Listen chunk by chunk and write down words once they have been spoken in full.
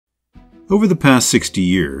Over the past 60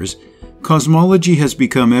 years, cosmology has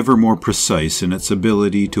become ever more precise in its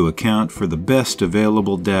ability to account for the best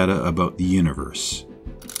available data about the universe.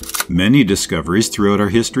 Many discoveries throughout our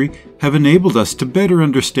history have enabled us to better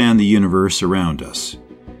understand the universe around us.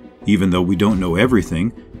 Even though we don't know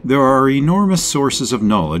everything, there are enormous sources of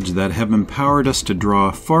knowledge that have empowered us to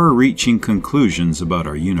draw far-reaching conclusions about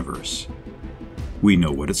our universe. We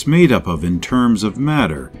know what it's made up of in terms of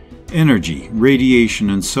matter, energy, radiation,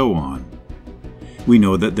 and so on. We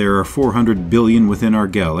know that there are 400 billion within our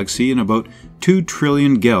galaxy and about 2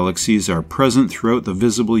 trillion galaxies are present throughout the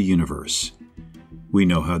visible universe. We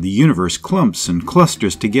know how the universe clumps and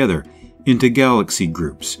clusters together into galaxy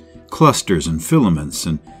groups, clusters and filaments,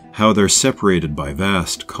 and how they're separated by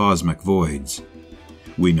vast cosmic voids.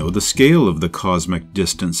 We know the scale of the cosmic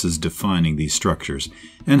distances defining these structures,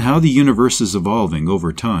 and how the universe is evolving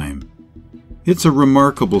over time. It's a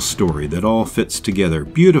remarkable story that all fits together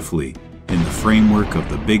beautifully in the framework of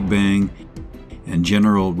the Big Bang and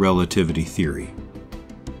general relativity theory.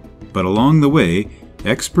 But along the way,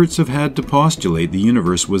 experts have had to postulate the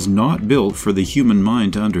universe was not built for the human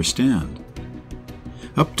mind to understand.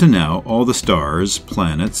 Up to now, all the stars,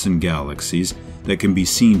 planets, and galaxies that can be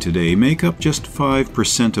seen today make up just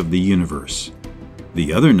 5% of the universe.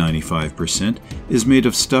 The other 95% is made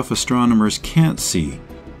of stuff astronomers can't see,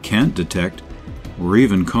 can't detect, or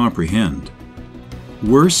even comprehend.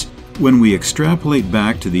 Worse, when we extrapolate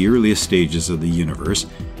back to the earliest stages of the universe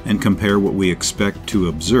and compare what we expect to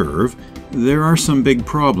observe, there are some big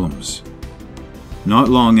problems. Not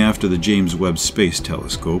long after the James Webb Space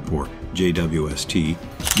Telescope, or JWST,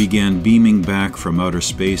 began beaming back from outer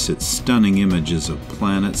space its stunning images of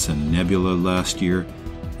planets and nebulae last year,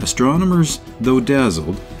 astronomers, though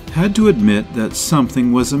dazzled, had to admit that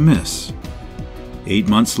something was amiss. 8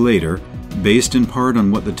 months later, based in part on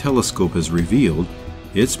what the telescope has revealed,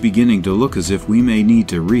 it's beginning to look as if we may need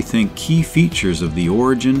to rethink key features of the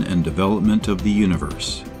origin and development of the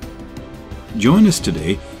universe. Join us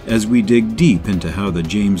today as we dig deep into how the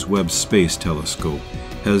James Webb Space Telescope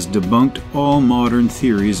has debunked all modern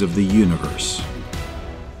theories of the universe.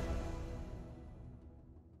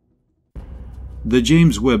 The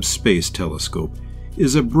James Webb Space Telescope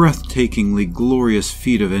is a breathtakingly glorious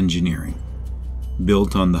feat of engineering.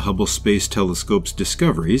 Built on the Hubble Space Telescope's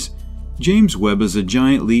discoveries, James Webb is a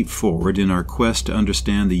giant leap forward in our quest to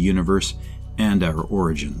understand the universe and our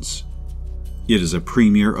origins. It is a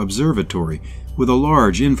premier observatory with a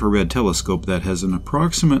large infrared telescope that has an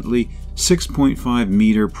approximately 6.5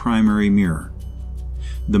 meter primary mirror.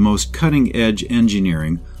 The most cutting-edge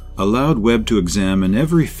engineering allowed Webb to examine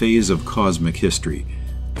every phase of cosmic history,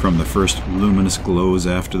 from the first luminous glows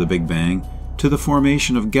after the Big Bang to the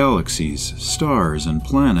formation of galaxies, stars, and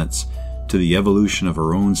planets, to the evolution of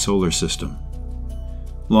our own solar system.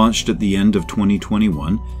 Launched at the end of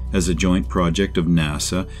 2021 as a joint project of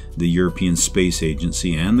NASA, the European Space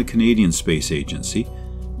Agency, and the Canadian Space Agency,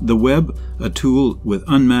 the Webb, a tool with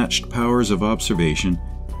unmatched powers of observation,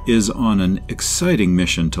 is on an exciting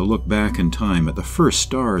mission to look back in time at the first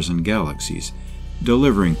stars and galaxies,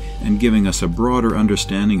 delivering and giving us a broader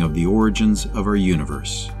understanding of the origins of our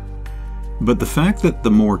universe. But the fact that the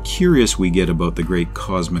more curious we get about the great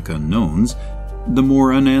cosmic unknowns, the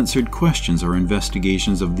more unanswered questions our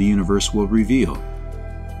investigations of the universe will reveal.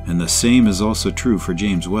 And the same is also true for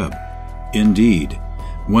James Webb. Indeed,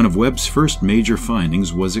 one of Webb's first major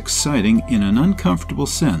findings was exciting in an uncomfortable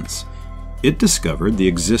sense. It discovered the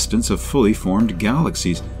existence of fully formed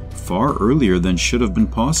galaxies far earlier than should have been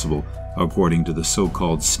possible, according to the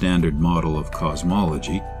so-called Standard Model of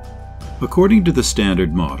cosmology. According to the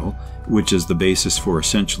Standard Model, which is the basis for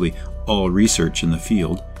essentially all research in the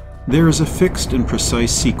field, there is a fixed and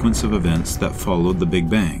precise sequence of events that followed the Big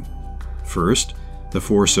Bang. First, the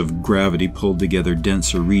force of gravity pulled together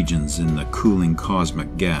denser regions in the cooling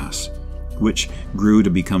cosmic gas, which grew to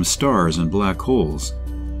become stars and black holes.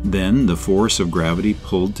 Then, the force of gravity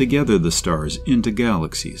pulled together the stars into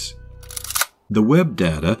galaxies. The Webb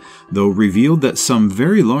data, though, revealed that some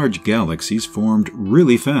very large galaxies formed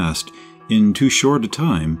really fast in too short a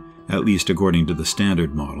time, at least according to the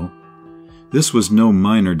Standard Model. This was no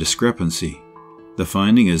minor discrepancy. The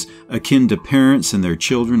finding is akin to parents and their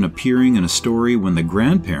children appearing in a story when the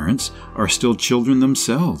grandparents are still children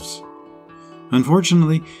themselves.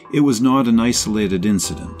 Unfortunately, it was not an isolated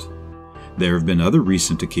incident. There have been other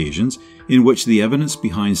recent occasions in which the evidence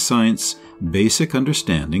behind science's basic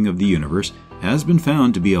understanding of the universe has been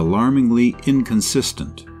found to be alarmingly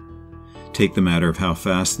inconsistent. Take the matter of how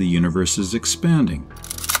fast the universe is expanding.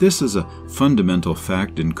 This is a fundamental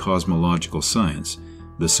fact in cosmological science,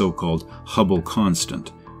 the so-called Hubble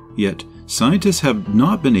constant. Yet, scientists have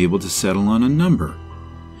not been able to settle on a number.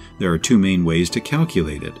 There are two main ways to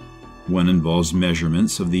calculate it. One involves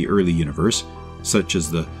measurements of the early universe, such as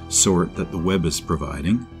the sort that the Webb is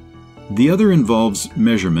providing. The other involves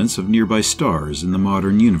measurements of nearby stars in the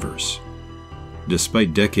modern universe.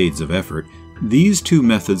 Despite decades of effort, these two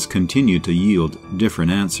methods continue to yield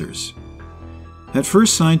different answers. At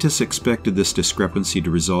first, scientists expected this discrepancy to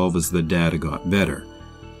resolve as the data got better,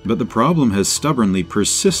 but the problem has stubbornly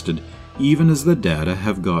persisted even as the data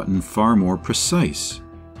have gotten far more precise.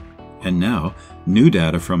 And now, new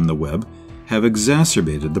data from the Webb have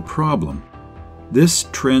exacerbated the problem. This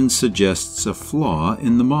trend suggests a flaw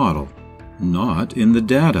in the model, not in the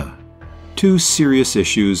data. Two serious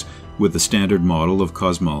issues with the standard model of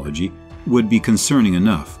cosmology would be concerning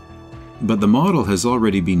enough, but the model has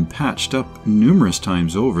already been patched up numerous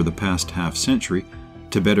times over the past half-century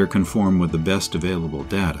to better conform with the best available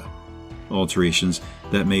data. Alterations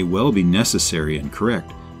that may well be necessary and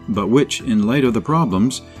correct, but which, in light of the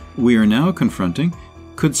problems we are now confronting,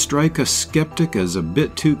 could strike a skeptic as a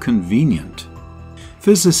bit too convenient.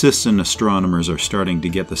 Physicists and astronomers are starting to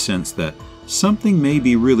get the sense that something may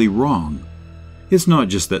be really wrong. It's not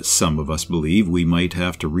just that some of us believe we might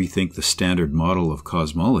have to rethink the standard model of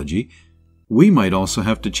cosmology. We might also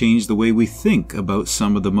have to change the way we think about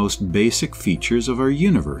some of the most basic features of our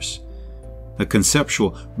universe. A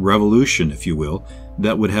conceptual revolution, if you will,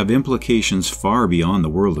 that would have implications far beyond the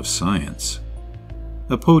world of science.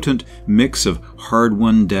 A potent mix of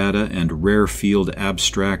hard-won data and rare-field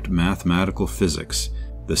abstract mathematical physics,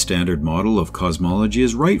 the standard model of cosmology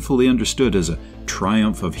is rightfully understood as a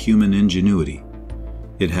triumph of human ingenuity.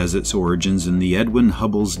 It has its origins in the Edwin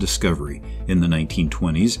Hubble's discovery in the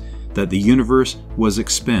 1920s that the universe was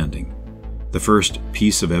expanding, the first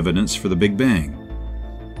piece of evidence for the Big Bang.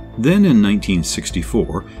 Then in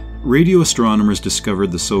 1964, radio astronomers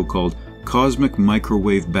discovered the so-called cosmic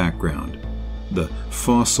microwave background, the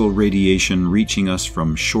fossil radiation reaching us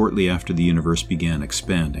from shortly after the universe began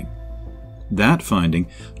expanding. That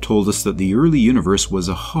finding told us that the early universe was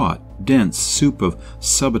a hot, dense soup of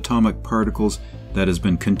subatomic particles that has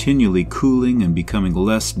been continually cooling and becoming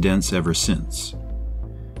less dense ever since.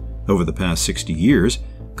 Over the past 60 years,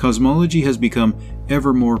 cosmology has become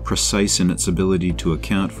ever more precise in its ability to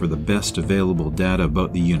account for the best available data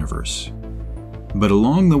about the universe. But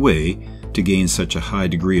along the way, to gain such a high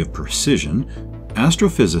degree of precision,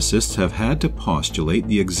 astrophysicists have had to postulate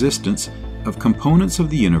the existence of components of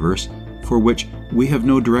the universe for which we have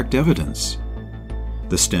no direct evidence.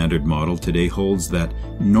 The standard model today holds that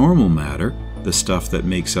normal matter, the stuff that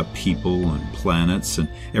makes up people and planets and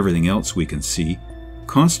everything else we can see,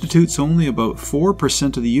 constitutes only about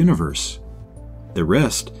 4% of the universe. The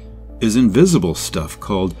rest is invisible stuff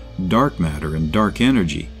called dark matter and dark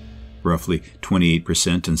energy, roughly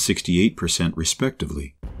 28% and 68%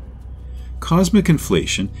 respectively. Cosmic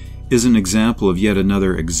inflation is an example of yet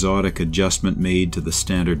another exotic adjustment made to the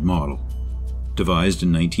standard model. Devised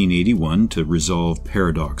in 1981 to resolve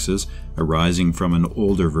paradoxes arising from an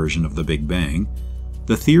older version of the Big Bang,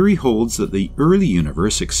 the theory holds that the early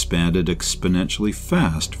universe expanded exponentially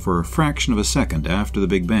fast for a fraction of a second after the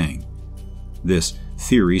Big Bang. This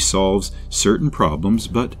theory solves certain problems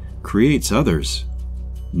but creates others.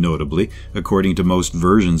 Notably, according to most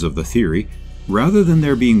versions of the theory, rather than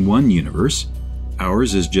there being one universe,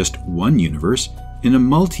 ours is just one universe in a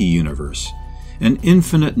multi-universe, an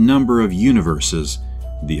infinite number of universes,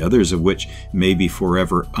 the others of which may be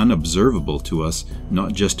forever unobservable to us,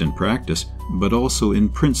 not just in practice, but also in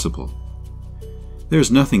principle.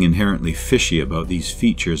 There's nothing inherently fishy about these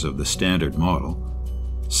features of the standard model.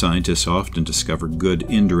 Scientists often discover good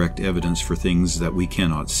indirect evidence for things that we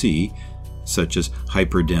cannot see, such as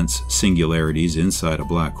hyperdense singularities inside a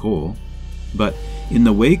black hole. But in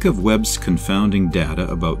the wake of Webb's confounding data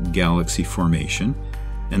about galaxy formation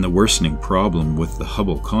and the worsening problem with the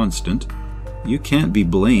Hubble constant, you can't be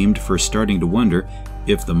blamed for starting to wonder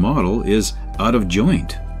if the model is out of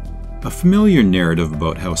joint. A familiar narrative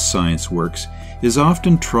about how science works is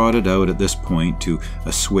often trotted out at this point to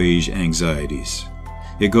assuage anxieties.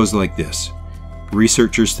 It goes like this.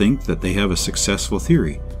 Researchers think that they have a successful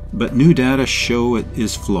theory, but new data show it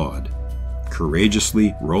is flawed.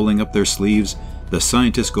 Courageously rolling up their sleeves, the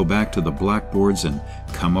scientists go back to the blackboards and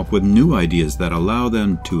come up with new ideas that allow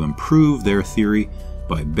them to improve their theory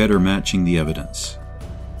by better matching the evidence.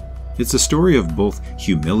 It's a story of both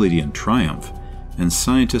humility and triumph, and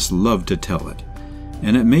scientists love to tell it.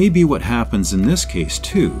 And it may be what happens in this case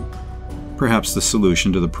too. Perhaps the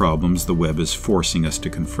solution to the problems the Webb is forcing us to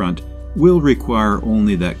confront will require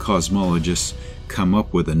only that cosmologists come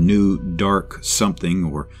up with a new dark something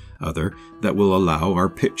or other that will allow our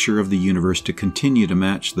picture of the universe to continue to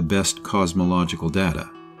match the best cosmological data.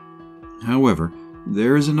 However,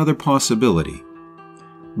 there is another possibility.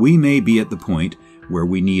 We may be at the point where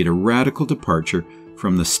we need a radical departure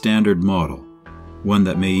from the standard model, one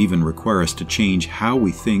that may even require us to change how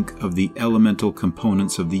we think of the elemental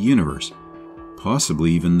components of the universe,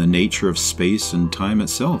 possibly even the nature of space and time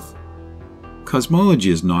itself.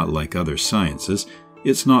 Cosmology is not like other sciences.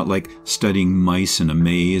 It's not like studying mice in a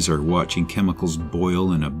maze or watching chemicals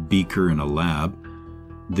boil in a beaker in a lab.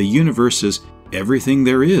 The universe is everything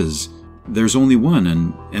there is. There's only one,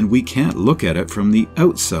 and we can't look at it from the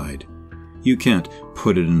outside. You can't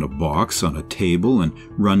put it in a box on a table and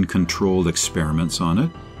run controlled experiments on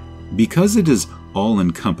it. Because it is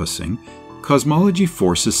all-encompassing, cosmology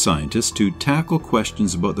forces scientists to tackle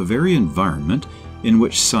questions about the very environment in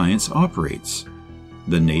which science operates.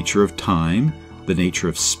 The nature of time, the nature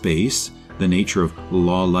of space, the nature of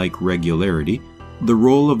law-like regularity, the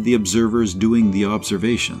role of the observers doing the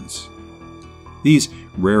observations. These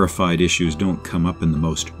rarefied issues don't come up in the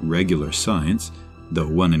most regular science, though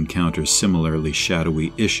one encounters similarly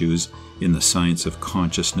shadowy issues in the science of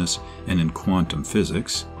consciousness and in quantum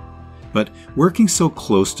physics. But working so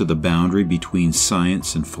close to the boundary between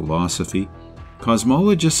science and philosophy,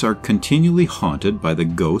 cosmologists are continually haunted by the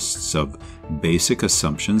ghosts of basic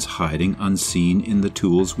assumptions hiding unseen in the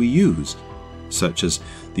tools we use, such as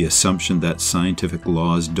the assumption that scientific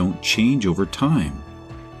laws don't change over time.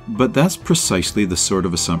 But that's precisely the sort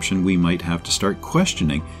of assumption we might have to start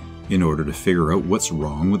questioning in order to figure out what's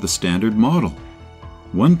wrong with the standard model.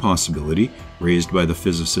 One possibility, raised by the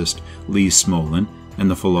physicist Lee Smolin and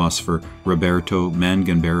the philosopher Roberto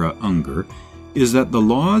Manganbeira Unger, is that the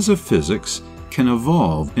laws of physics can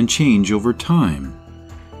evolve and change over time.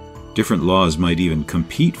 Different laws might even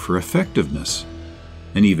compete for effectiveness.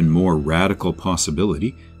 An even more radical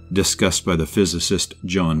possibility, discussed by the physicist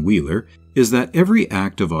John Wheeler, is that every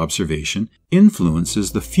act of observation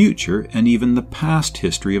influences the future and even the past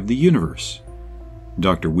history of the universe.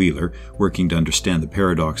 Dr. Wheeler, working to understand the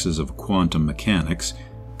paradoxes of quantum mechanics,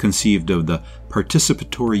 conceived of the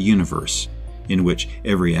participatory universe, in which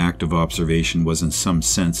every act of observation was in some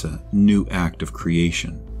sense a new act of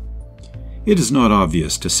creation. It is not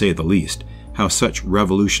obvious, to say the least, how such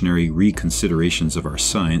revolutionary reconsiderations of our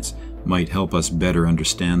science might help us better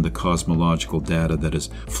understand the cosmological data that is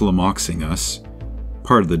flummoxing us.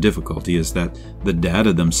 Part of the difficulty is that the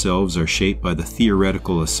data themselves are shaped by the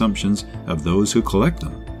theoretical assumptions of those who collect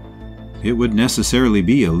them. It would necessarily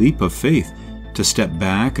be a leap of faith to step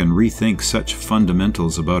back and rethink such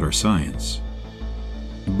fundamentals about our science.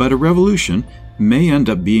 But a revolution may end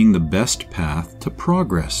up being the best path to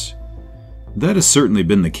progress. That has certainly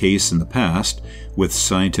been the case in the past, with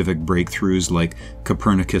scientific breakthroughs like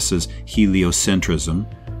Copernicus's heliocentrism,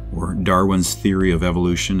 or Darwin's theory of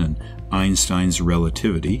evolution and Einstein's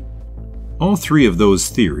relativity. All three of those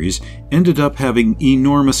theories ended up having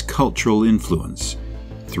enormous cultural influence,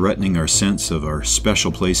 threatening our sense of our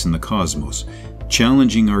special place in the cosmos,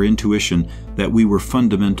 challenging our intuition that we were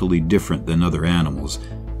fundamentally different than other animals,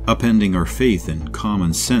 upending our faith in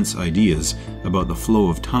common sense ideas about the flow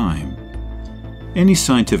of time. Any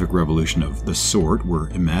scientific revolution of the sort we're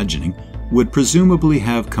imagining would presumably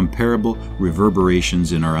have comparable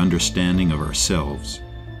reverberations in our understanding of ourselves.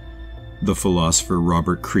 The philosopher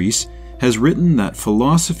Robert Crease has written that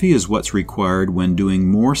philosophy is what's required when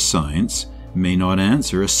doing more science may not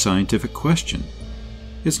answer a scientific question.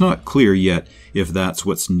 It's not clear yet if that's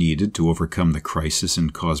what's needed to overcome the crisis in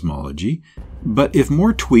cosmology, but if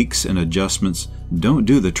more tweaks and adjustments don't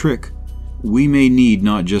do the trick, we may need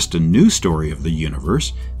not just a new story of the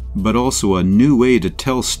universe, but also a new way to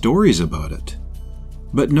tell stories about it.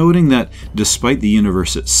 But noting that despite the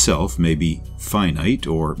universe itself may be finite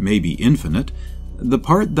or may be infinite, the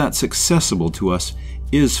part that's accessible to us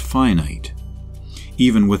is finite.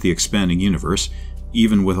 Even with the expanding universe,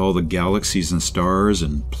 even with all the galaxies and stars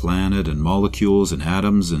and planet and molecules and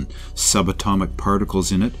atoms and subatomic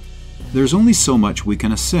particles in it, there's only so much we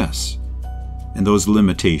can assess. And those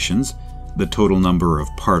limitations, the total number of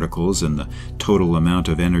particles and the total amount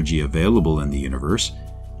of energy available in the universe,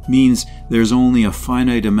 means there's only a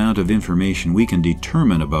finite amount of information we can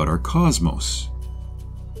determine about our cosmos.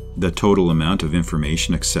 The total amount of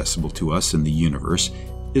information accessible to us in the universe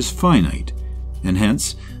is finite, and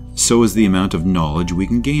hence, so is the amount of knowledge we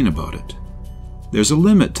can gain about it. There's a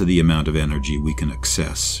limit to the amount of energy we can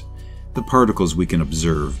access, the particles we can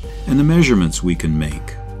observe, and the measurements we can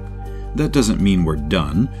make. That doesn't mean we're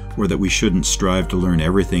done, or that we shouldn't strive to learn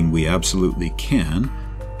everything we absolutely can.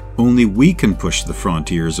 Only we can push the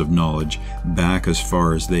frontiers of knowledge back as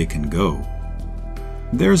far as they can go.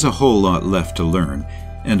 There's a whole lot left to learn,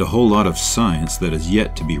 and a whole lot of science that is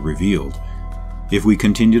yet to be revealed. If we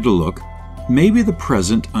continue to look, maybe the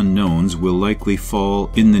present unknowns will likely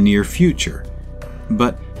fall in the near future.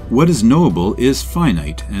 But what is knowable is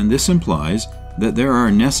finite, and this implies that there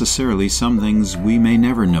are necessarily some things we may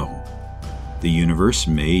never know. The universe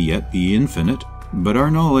may yet be infinite, but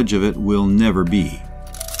our knowledge of it will never be.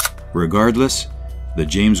 Regardless, the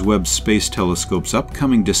James Webb Space Telescope's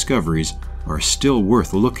upcoming discoveries are still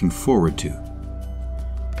worth looking forward to.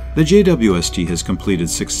 The JWST has completed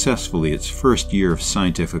successfully its first year of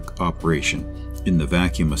scientific operation in the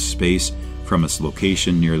vacuum of space from its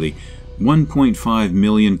location nearly 1.5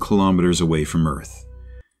 million kilometers away from Earth.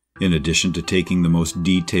 In addition to taking the most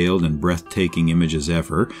detailed and breathtaking images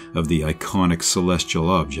ever of the iconic celestial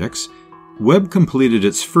objects, Webb completed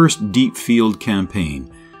its first deep field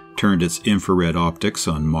campaign, turned its infrared optics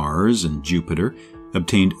on Mars and Jupiter,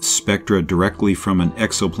 obtained spectra directly from an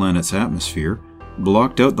exoplanet's atmosphere,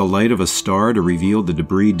 blocked out the light of a star to reveal the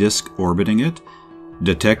debris disk orbiting it,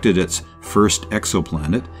 detected its first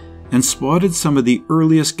exoplanet, and spotted some of the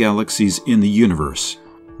earliest galaxies in the universe,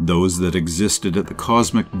 those that existed at the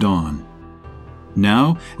cosmic dawn.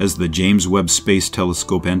 Now, as the James Webb Space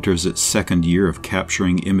Telescope enters its second year of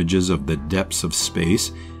capturing images of the depths of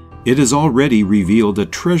space, it has already revealed a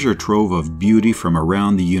treasure trove of beauty from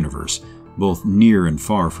around the universe, both near and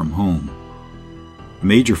far from home. A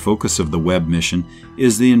major focus of the Webb mission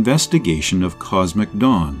is the investigation of cosmic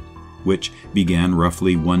dawn, which began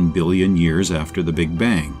roughly 1 billion years after the Big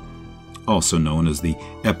Bang. Also known as the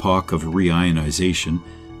epoch of reionization,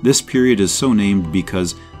 this period is so named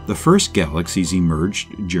because the first galaxies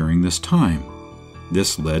emerged during this time.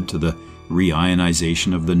 This led to the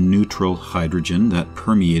reionization of the neutral hydrogen that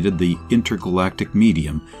permeated the intergalactic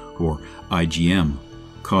medium, or IgM,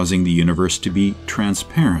 causing the universe to be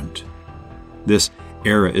transparent. This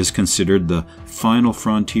era is considered the final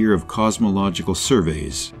frontier of cosmological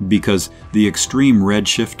surveys because the extreme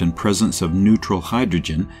redshift and presence of neutral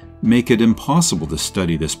hydrogen make it impossible to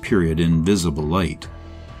study this period in visible light.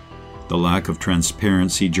 The lack of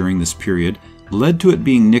transparency during this period led to it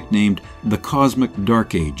being nicknamed the Cosmic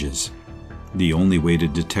Dark Ages. The only way to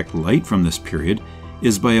detect light from this period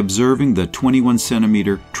is by observing the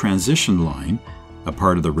 21-centimeter transition line, a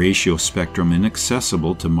part of the ratio spectrum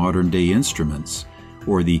inaccessible to modern-day instruments,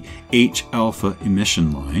 or the H-alpha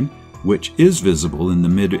emission line, which is visible in the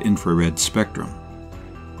mid-infrared spectrum.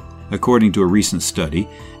 According to a recent study,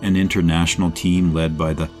 an international team led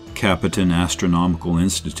by the Capitan Astronomical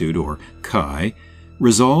Institute, or CAI,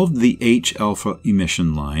 resolved the H-alpha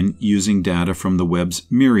emission line using data from the Webb's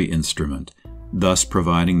MIRI instrument, thus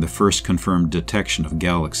providing the first confirmed detection of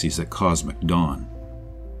galaxies at cosmic dawn.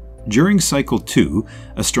 During Cycle 2,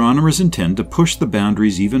 astronomers intend to push the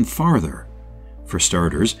boundaries even farther. For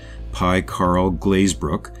starters, Pi Carl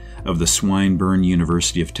Glazebrook of the Swinburne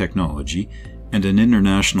University of Technology and an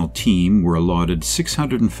international team were allotted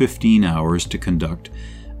 615 hours to conduct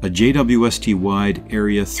a JWST-wide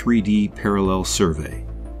Area 3D parallel survey.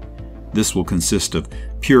 This will consist of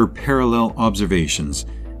pure parallel observations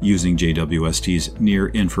using JWST's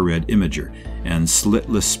near-infrared imager and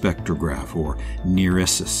slitless spectrograph, or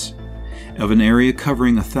NIRISS, of an area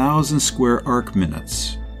covering 1,000 square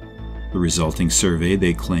arc-minutes. The resulting survey,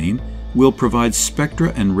 they claim, will provide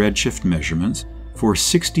spectra and redshift measurements for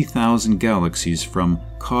 60,000 galaxies from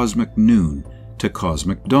cosmic noon to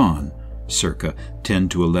cosmic dawn, circa 10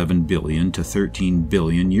 to 11 billion to 13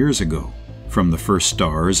 billion years ago, from the first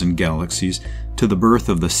stars and galaxies to the birth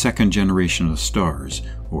of the second generation of stars,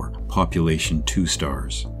 or population 2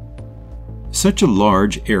 stars. Such a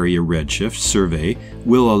large area redshift survey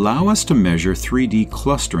will allow us to measure 3D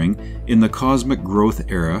clustering in the cosmic growth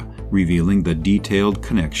era, revealing the detailed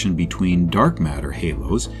connection between dark matter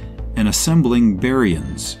halos and assembling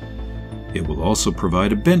baryons. It will also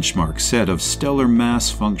provide a benchmark set of stellar mass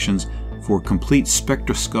functions for complete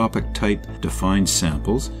spectroscopic type defined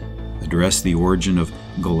samples, address the origin of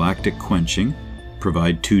galactic quenching,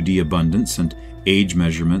 provide 2D abundance and age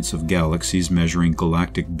measurements of galaxies measuring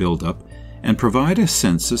galactic buildup, and provide a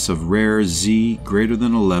census of rare Z greater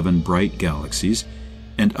than 11 bright galaxies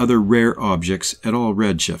and other rare objects at all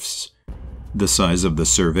redshifts. The size of the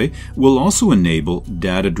survey will also enable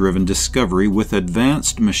data-driven discovery with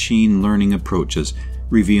advanced machine learning approaches,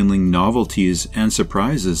 revealing novelties and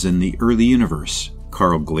surprises in the early universe,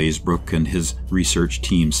 Carl Glazebrook and his research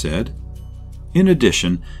team said. In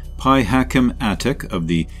addition, Pi Hakim Atek of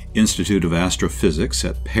the Institute of Astrophysics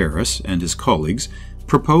at Paris and his colleagues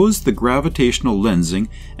proposed the gravitational lensing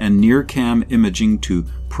and NIRCam imaging to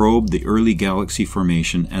probe the early galaxy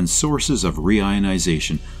formation and sources of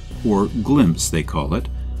reionization or glimpse they call it,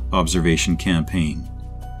 observation campaign.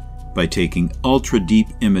 By taking ultra-deep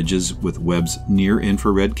images with Webb's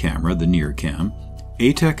near-infrared camera, the NIRCam,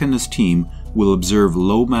 ATEC and his team will observe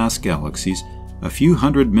low-mass galaxies a few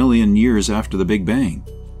 100 million years after the Big Bang.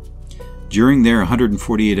 During their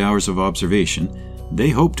 148 hours of observation, they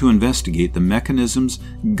hope to investigate the mechanisms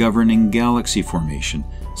governing galaxy formation,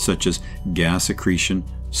 such as gas accretion,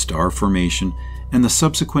 star formation, and the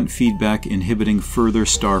subsequent feedback inhibiting further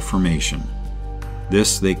star formation.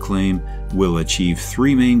 This, they claim, will achieve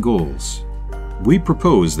three main goals. We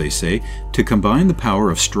propose, they say, to combine the power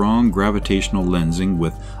of strong gravitational lensing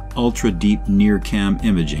with ultra-deep NIRCam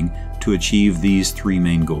imaging to achieve these three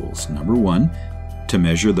main goals. Number one, to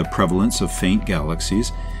measure the prevalence of faint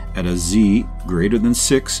galaxies at a z greater than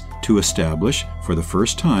 6 to establish, for the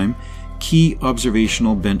first time, key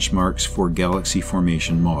observational benchmarks for galaxy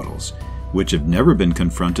formation models, which have never been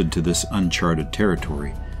confronted to this uncharted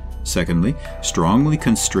territory. Secondly, strongly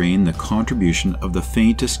constrain the contribution of the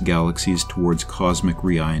faintest galaxies towards cosmic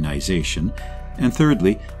reionization. And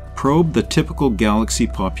thirdly, probe the typical galaxy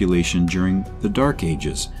population during the Dark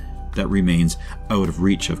Ages that remains out of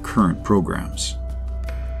reach of current programs.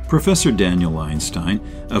 Professor Daniel Einstein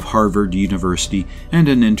of Harvard University and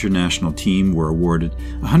an international team were awarded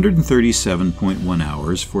 137.1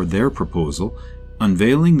 hours for their proposal,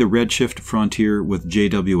 unveiling the redshift frontier with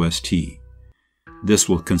JWST. This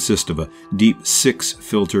will consist of a deep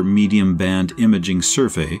 6-filter medium-band imaging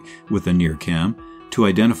survey with a NIRCam to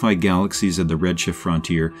identify galaxies at the redshift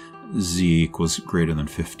frontier z equals greater than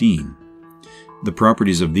 15. The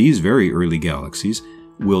properties of these very early galaxies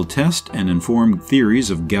will test and inform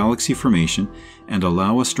theories of galaxy formation and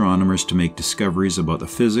allow astronomers to make discoveries about the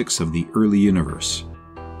physics of the early universe.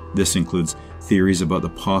 This includes theories about the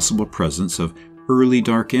possible presence of early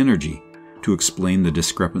dark energy to explain the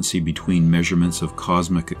discrepancy between measurements of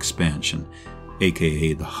cosmic expansion,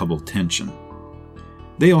 aka the Hubble tension.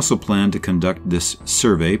 They also plan to conduct this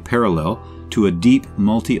survey parallel to a deep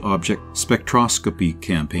multi-object spectroscopy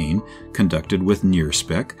campaign conducted with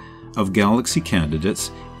NIRSpec of galaxy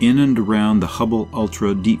candidates in and around the Hubble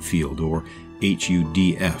Ultra Deep Field, or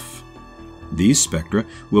HUDF. These spectra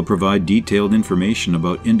will provide detailed information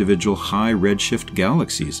about individual high redshift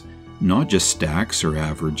galaxies, not just stacks or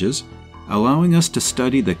averages, allowing us to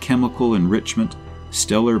study the chemical enrichment,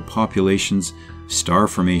 stellar populations, star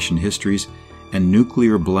formation histories, and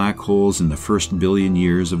nuclear black holes in the first billion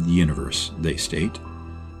years of the universe, they state.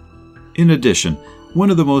 In addition, one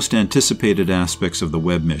of the most anticipated aspects of the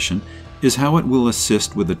Webb mission is how it will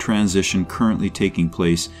assist with the transition currently taking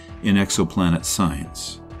place in exoplanet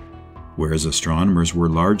science. Whereas astronomers were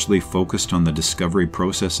largely focused on the discovery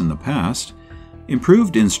process in the past,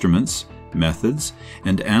 improved instruments, methods,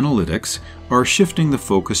 and analytics are shifting the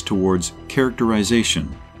focus towards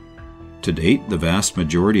characterization. To date, the vast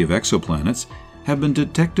majority of exoplanets have been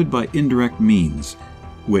detected by indirect means,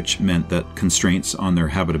 which meant that constraints on their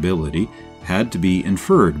habitability had to be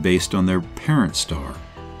inferred based on their parent star,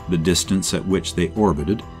 the distance at which they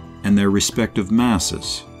orbited, and their respective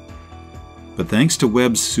masses. But thanks to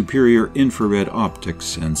Webb's superior infrared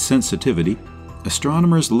optics and sensitivity,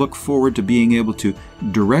 astronomers look forward to being able to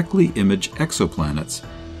directly image exoplanets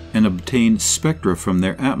and obtain spectra from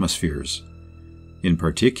their atmospheres. In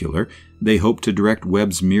particular, they hope to direct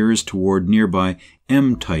Webb's mirrors toward nearby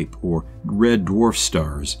M-type or red dwarf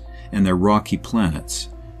stars and their rocky planets,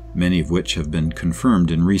 many of which have been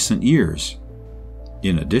confirmed in recent years.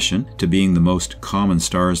 In addition to being the most common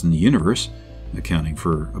stars in the universe, accounting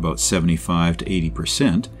for about 75 to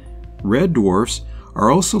 80%, red dwarfs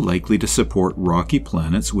are also likely to support rocky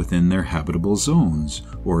planets within their habitable zones,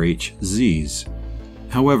 or HZs.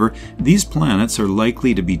 However, these planets are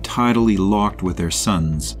likely to be tidally locked with their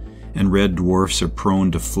suns, and red dwarfs are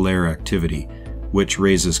prone to flare activity, which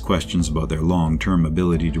raises questions about their long-term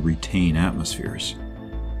ability to retain atmospheres.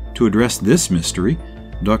 To address this mystery,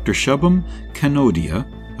 Dr. Shubham Kanodia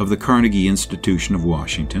of the Carnegie Institution of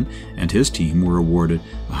Washington and his team were awarded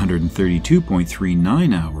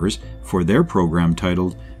 132.39 hours for their program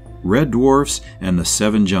titled Red Dwarfs and the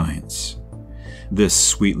Seven Giants. This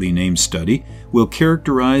sweetly named study will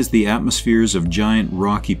characterize the atmospheres of giant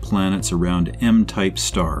rocky planets around M-type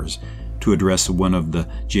stars to address one of the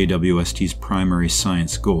JWST's primary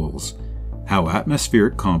science goals: how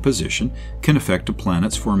atmospheric composition can affect a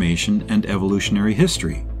planet's formation and evolutionary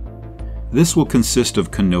history. This will consist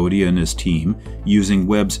of Kanodia and his team using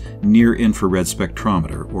Webb's Near-Infrared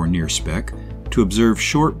Spectrometer, or NIRSpec, to observe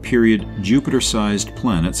short-period Jupiter-sized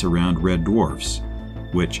planets around red dwarfs,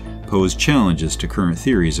 which pose challenges to current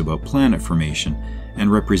theories about planet formation and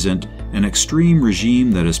represent an extreme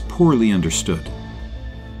regime that is poorly understood.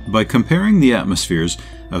 By comparing the atmospheres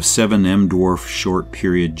of 7 M-dwarf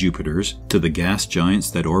short-period Jupiters to the gas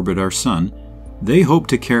giants that orbit our Sun, they hope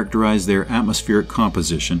to characterize their atmospheric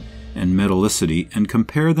composition and metallicity and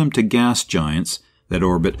compare them to gas giants that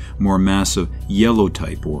orbit more massive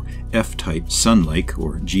yellow-type or F-type Sun-like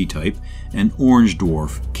or G-type and orange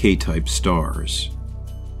dwarf K-type stars.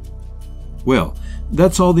 Well,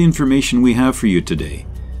 that's all the information we have for you today.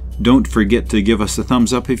 Don't forget to give us a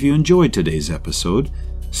thumbs up if you enjoyed today's episode,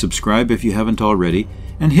 subscribe if you haven't already,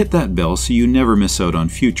 and hit that bell so you never miss out on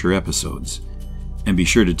future episodes. And be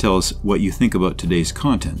sure to tell us what you think about today's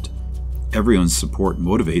content. Everyone's support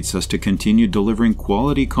motivates us to continue delivering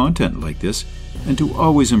quality content like this and to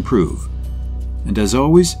always improve. And as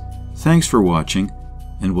always, thanks for watching,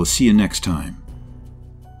 and we'll see you next time.